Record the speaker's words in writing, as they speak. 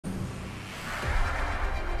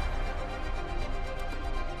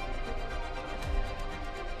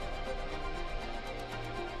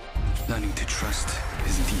Learning to trust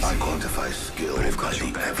isn't easy. I quantify skill by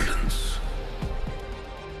the evidence.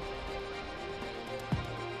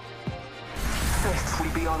 Sith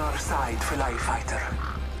will be on our side, Fly Fighter.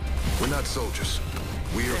 We're not soldiers.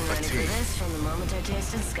 We're Been a ready team. for this from the moment I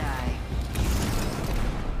tasted Sky.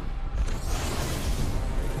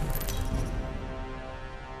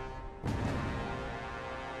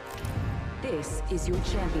 This is your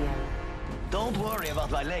champion. Don't worry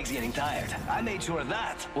about my legs getting tired. I made sure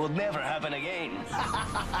that would never happen again.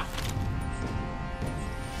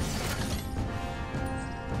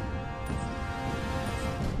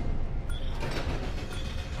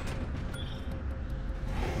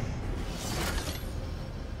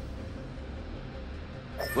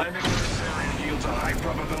 Landing with a Sarian yields a high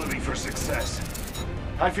probability for success.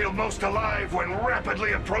 I feel most alive when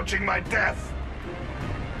rapidly approaching my death.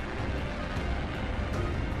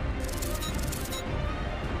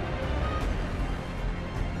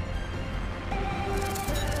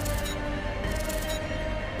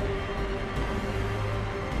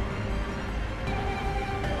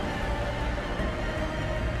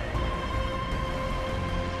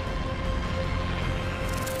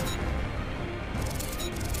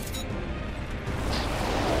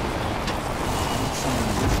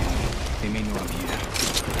 They may know I'm here.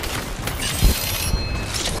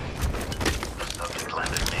 Subject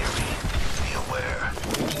landed near me. Be aware.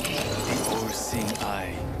 The all-seeing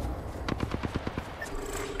eye.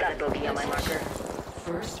 Got a bogey on my marker.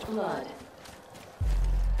 First blood.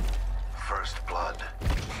 First blood.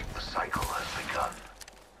 The cycle has begun.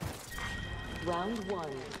 Round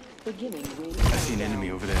one. Beginning ring. I see an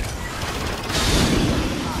enemy over there.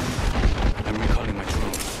 I'm recalling my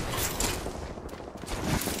drone.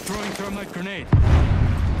 Throwing thermite grenade.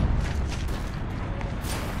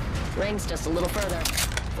 Ring's just a little further.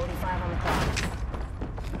 45 on the clock.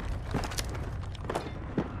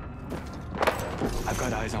 I've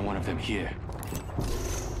got eyes on one of them here.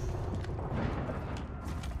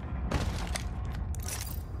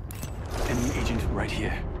 Enemy agent right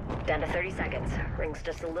here. Down to 30 seconds. Ring's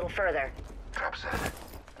just a little further. Trap set.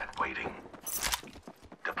 And waiting.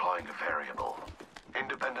 Deploying a variable.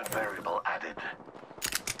 Independent variable added.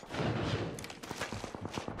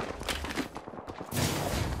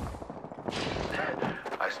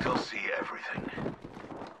 I still see everything.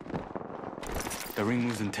 The ring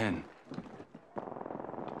moves in 10.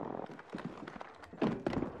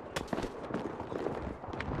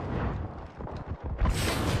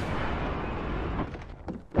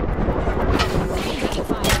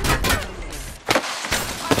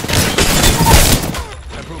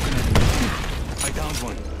 I broke an enemy. I downed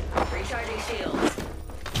one. Recharging shields.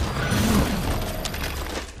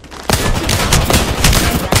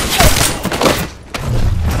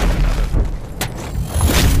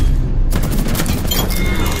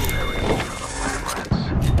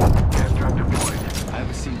 Airstrap deployed. I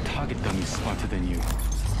have seen target dummies smarter than you.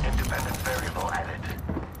 Independent variable added.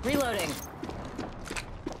 Reloading.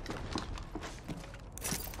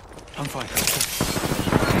 I'm fine. Grenade.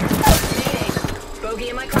 Bogey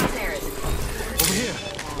in my crosshairs. Over here.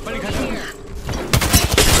 Buddy, got Here. you.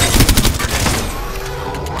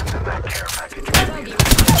 What's in that care package? Bogey.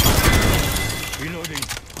 Reloading.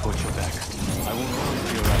 Watch your back. I won't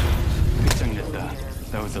hold you right.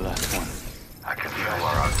 That was the last one. I can feel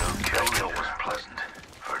our unknown kill was pleasant.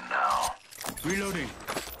 For now. Reloading.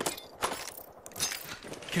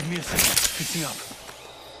 Give me a second. Fixing up.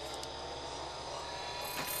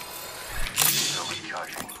 No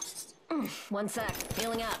recharging. 1 sec.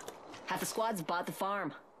 Healing up. Half the squad's bought the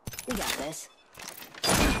farm. We got this.